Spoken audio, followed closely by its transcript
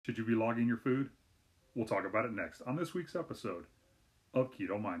Should you be logging your food? We'll talk about it next on this week's episode of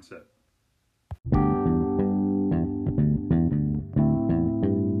Keto Mindset.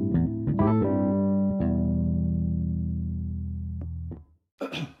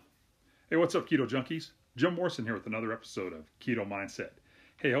 Hey, what's up, Keto Junkies? Jim Morrison here with another episode of Keto Mindset.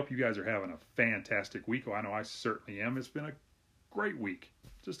 Hey, I hope you guys are having a fantastic week. Oh, I know I certainly am. It's been a great week.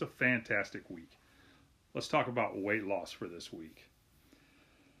 Just a fantastic week. Let's talk about weight loss for this week.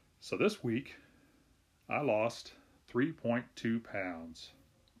 So this week, I lost 3.2 pounds.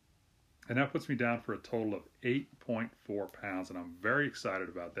 And that puts me down for a total of 8.4 pounds. And I'm very excited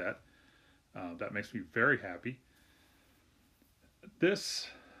about that. That makes me very happy.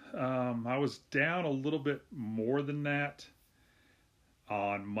 I was down a little bit more than that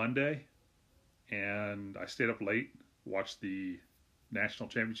on Monday. And I stayed up late, watched the national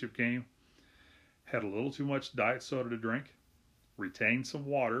championship game. Had a little too much diet soda to drink. Retained some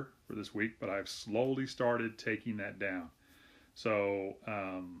water for this week, but I've slowly started taking that down. So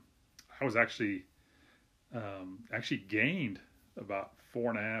I was actually gained about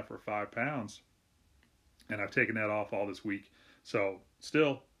 4.5 or 5 pounds, and I've taken that off all this week. So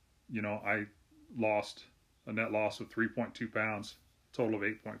still, I lost a net loss of 3.2 pounds, total of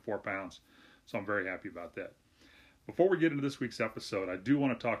 8.4 pounds. So I'm very happy about that. Before we get into this week's episode, I do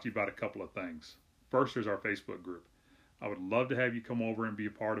want to talk to you about a couple of things. First, there's our Facebook group. I would love to have you come over and be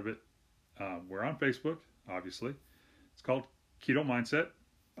a part of it. We're on Facebook, obviously. It's called Keto Mindset,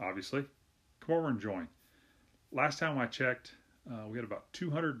 obviously. Come over and join. Last time I checked, we had about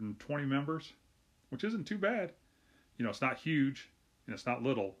 220 members, which isn't too bad. It's not huge and it's not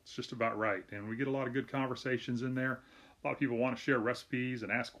little. It's just about right. And we get a lot of good conversations in there. A lot of people want to share recipes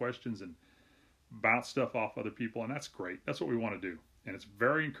and ask questions and bounce stuff off other people, and that's great. That's what we want to do. And it's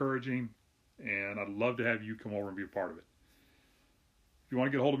very encouraging, and I'd love to have you come over and be a part of it. If you want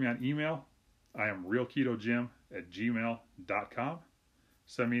to get a hold of me on email, I am realketojim@gmail.com.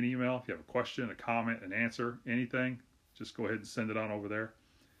 Send me an email if you have a question, a comment, an answer, anything. Just go ahead and send it on over there.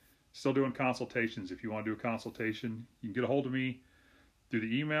 Still doing consultations. If you want to do a consultation, you can get a hold of me through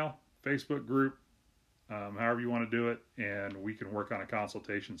the email, Facebook group, however you want to do it, and we can work on a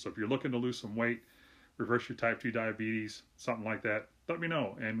consultation. So if you're looking to lose some weight, reverse your type 2 diabetes, something like that, let me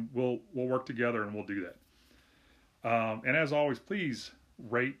know, and we'll work together and we'll do that. And as always, please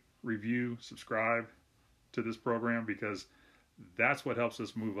rate, review, subscribe to this program, because that's what helps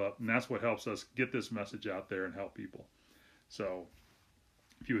us move up, and that's what helps us get this message out there and help people. So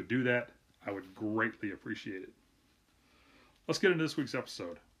if you would do that, I would greatly appreciate it. Let's get into this week's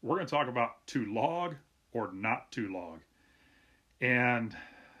episode. We're going to talk about to log or not to log. And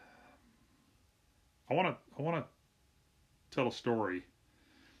I want to tell a story.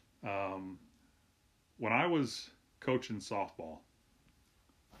 When I was coaching softball,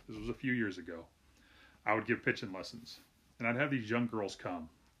 this was a few years ago, I would give pitching lessons. And I'd have these young girls come.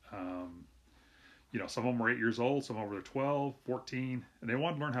 Some of them were 8 years old, some of them were 12, 14, and they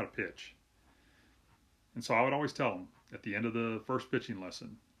wanted to learn how to pitch. And so I would always tell them at the end of the first pitching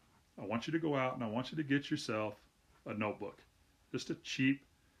lesson, I want you to go out and I want you to get yourself a notebook, just a cheap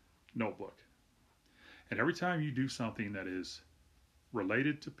notebook. And every time you do something that is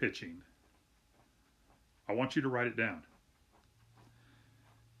related to pitching, I want you to write it down.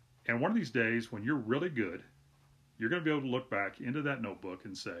 And one of these days, when you're really good, you're going to be able to look back into that notebook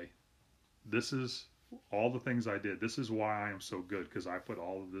and say, this is all the things I did. This is why I am so good, because I put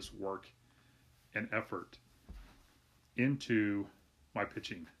all of this work and effort into my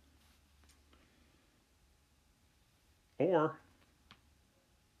pitching. Or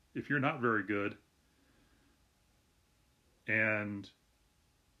if you're not very good and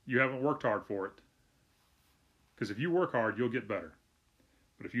you haven't worked hard for it, because if you work hard, you'll get better.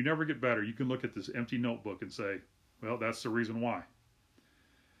 But if you never get better, you can look at this empty notebook and say, well, that's the reason why.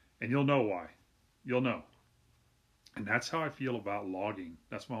 And you'll know why. You'll know. And that's how I feel about logging.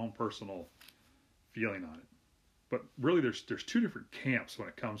 That's my own personal feeling on it. But really, there's two different camps when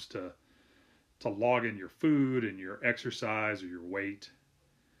it comes to logging your food and your exercise or your weight.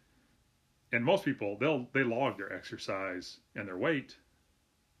 And most people, they log their exercise and their weight.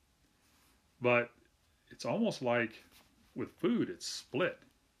 But it's almost like with food, it's split.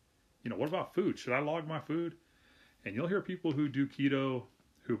 What about food? Should I log my food? And you'll hear people who do keto,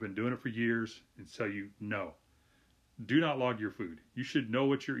 who've been doing it for years, and tell you, no, do not log your food. You should know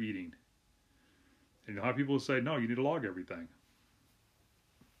what you're eating. And you'll have people who say, no, you need to log everything.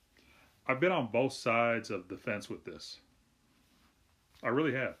 I've been on both sides of the fence with this. I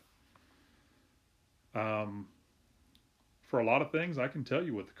really have. For a lot of things, I can tell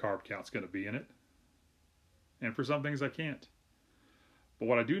you what the carb count's going to be in it. And for some things, I can't. But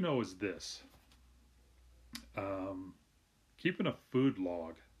what I do know is this. Keeping a food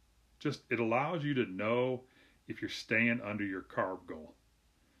log, it allows you to know if you're staying under your carb goal.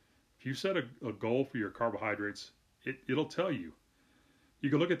 If you set a goal for your carbohydrates, it'll tell you.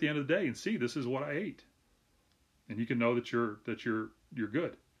 You can look at the end of the day and see, this is what I ate. And you can know that you're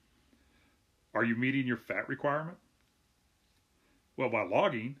good. Are you meeting your fat requirement? Well, by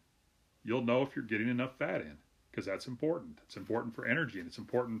logging, you'll know if you're getting enough fat in, because that's important. It's important for energy, and it's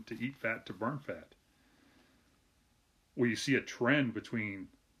important to eat fat to burn fat. Will you see a trend between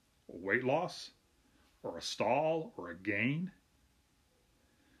weight loss or a stall or a gain?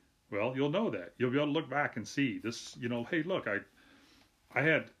 Well, you'll know that. You'll be able to look back and see this, hey, look, I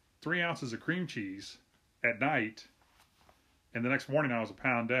had 3 ounces of cream cheese at night, and the next morning I was a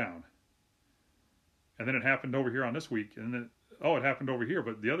pound down. And then it happened over here on this week, and then, it happened over here.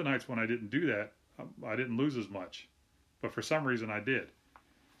 But the other nights when I didn't do that, I didn't lose as much. But for some reason I did.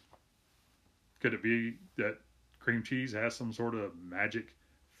 Could it be that cream cheese has some sort of magic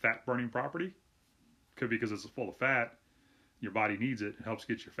fat burning property? Could be because it's full of fat. Your body needs it. It helps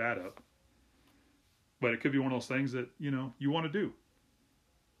get your fat up. But it could be one of those things that, you want to do.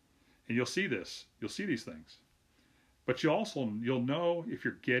 And you'll see this. You'll see these things. But you'll know if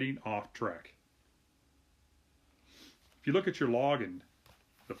you're getting off track. If you look at your log and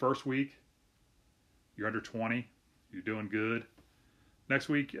the first week, you're under 20, you're doing good. Next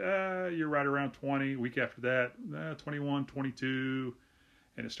week, you're right around 20. Week after that, 21, 22,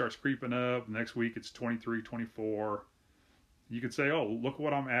 and it starts creeping up. Next week, it's 23, 24. You could say, oh, look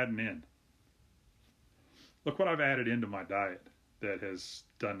what I'm adding in. Look what I've added into my diet that has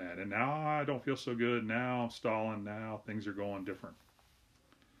done that. And now I don't feel so good. Now I'm stalling. Now things are going different.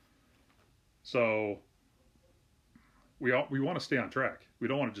 So we want to stay on track. We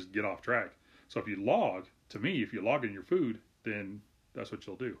don't want to just get off track. So if you log in your food, then that's what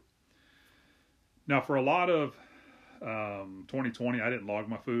you'll do. Now, for a lot of 2020, I didn't log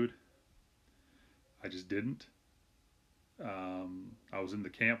my food. I just didn't. I was in the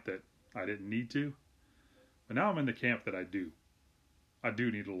camp that I didn't need to. But now I'm in the camp that I do. I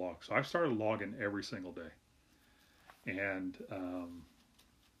do need to log. So I've started logging every single day. And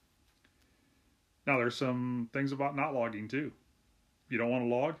now there's some things about not logging too. If you don't want to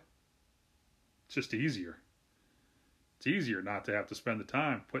log, it's just easier. It's easier not to have to spend the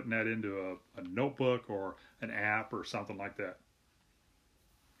time putting that into a notebook or an app or something like that.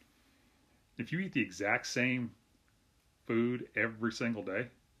 If you eat the exact same food every single day,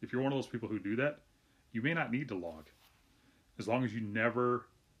 if you're one of those people who do that, you may not need to log. As long as you never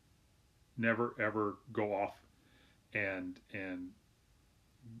ever go off and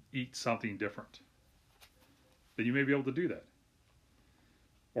eat something different, then you may be able to do that.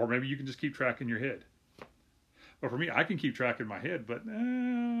 Or maybe you can just keep track in your head. But for me, I can keep track in my head, but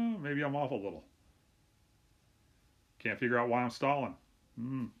maybe I'm off a little. Can't figure out why I'm stalling.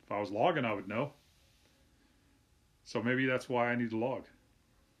 If I was logging, I would know. So maybe that's why I need to log.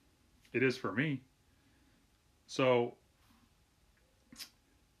 It is for me. So,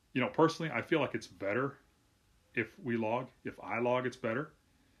 personally, I feel like it's better if we log. If I log, it's better.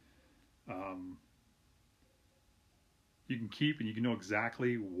 You can keep and you can know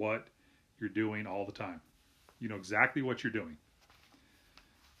exactly what you're doing all the time. You know exactly what you're doing.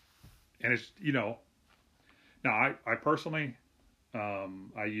 And it's, now I personally,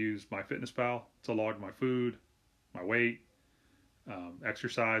 I use MyFitnessPal to log my food, my weight,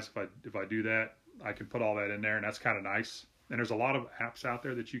 exercise. If I do that, I can put all that in there, and that's kind of nice. And there's a lot of apps out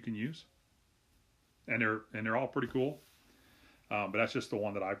there that you can use, and they're all pretty cool. But that's just the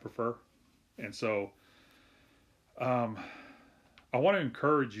one that I prefer. And so, I want to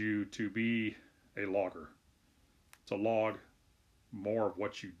encourage you to be a logger, to log more of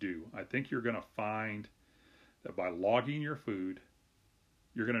what you do. I think you're going to find that by logging your food,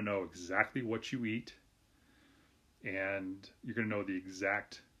 you're going to know exactly what you eat, and you're going to know the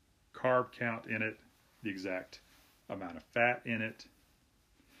exact carb count in it, the exact amount of fat in it.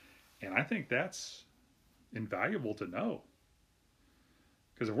 And I think that's invaluable to know.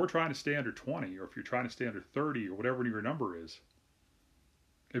 Because if we're trying to stay under 20, or if you're trying to stay under 30, or whatever your number is,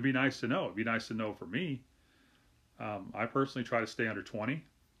 it'd be nice to know. It'd be nice to know for me. I personally try to stay under 20.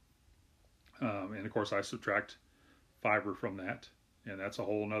 And of course I subtract fiber from that. And that's a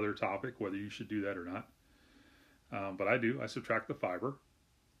whole nother topic, whether you should do that or not. But I do. I subtract the fiber.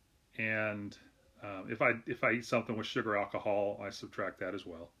 And if I eat something with sugar alcohol, I subtract that as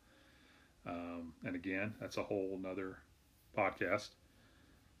well. And again, that's a whole nother podcast.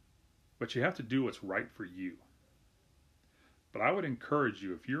 But you have to do what's right for you. But I would encourage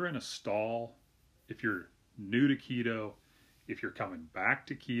you, if you're in a stall, if you're new to keto, if you're coming back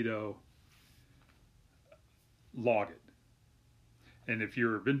to keto, log it. And if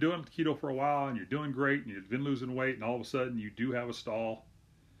you've been doing keto for a while and you're doing great and you've been losing weight and all of a sudden you do have a stall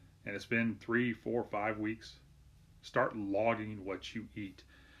and it's been 3, 4, 5 weeks, start logging what you eat.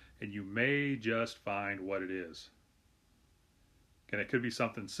 And you may just find what it is. And it could be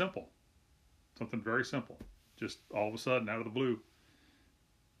something simple, something very simple. Just all of a sudden, out of the blue,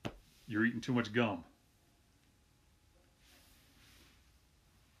 you're eating too much gum.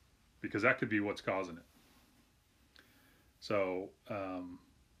 Because that could be what's causing it. So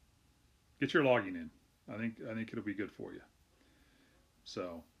get your logging in. I think it'll be good for you.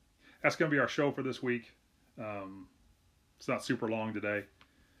 So that's going to be our show for this week. It's not super long today,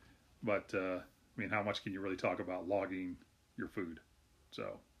 but I mean, how much can you really talk about logging your food?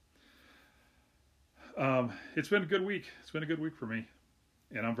 So it's been a good week. It's been a good week for me,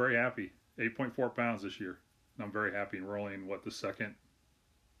 and I'm very happy. 8.4 pounds this year. And I'm very happy enrolling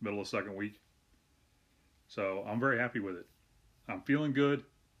middle of second week. So I'm very happy with it. I'm feeling good.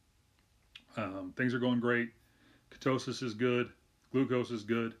 Things are going great. Ketosis is good. Glucose is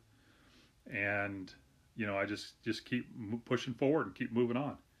good. And, you know, I just keep pushing forward and keep moving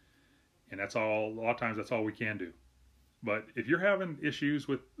on. And that's all, a lot of times that's all we can do. But if you're having issues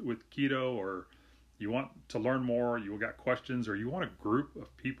with keto, or you want to learn more, you got questions, or you want a group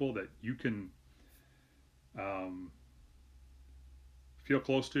of people that you can feel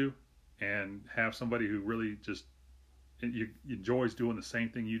close to and have somebody who really just enjoys doing the same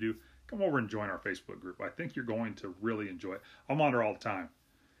thing you do, come over and join our Facebook group. I think you're going to really enjoy it. I'm on there all the time.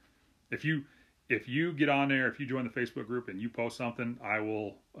 If you get on there, if you join the Facebook group and you post something, I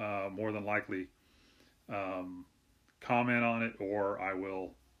will more than likely comment on it, or I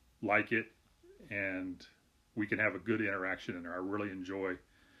will like it, and we can have a good interaction in there. I really enjoy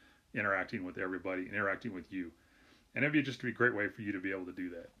interacting with everybody and interacting with you. And it'd be just a great way for you to be able to do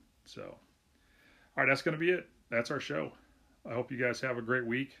that. So, all right, that's going to be it. That's our show. I hope you guys have a great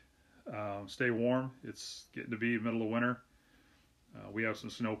week. Stay warm. It's getting to be middle of winter. We have some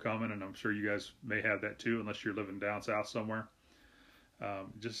snow coming, and I'm sure you guys may have that too, unless you're living down south somewhere.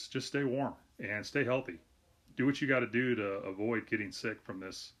 Just stay warm and stay healthy. Do what you got to do to avoid getting sick from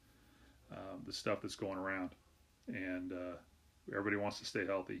this stuff that's going around. And everybody wants to stay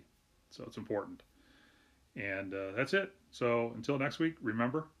healthy, so it's important. And that's it. So until next week,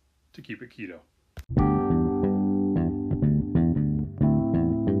 remember to keep it keto.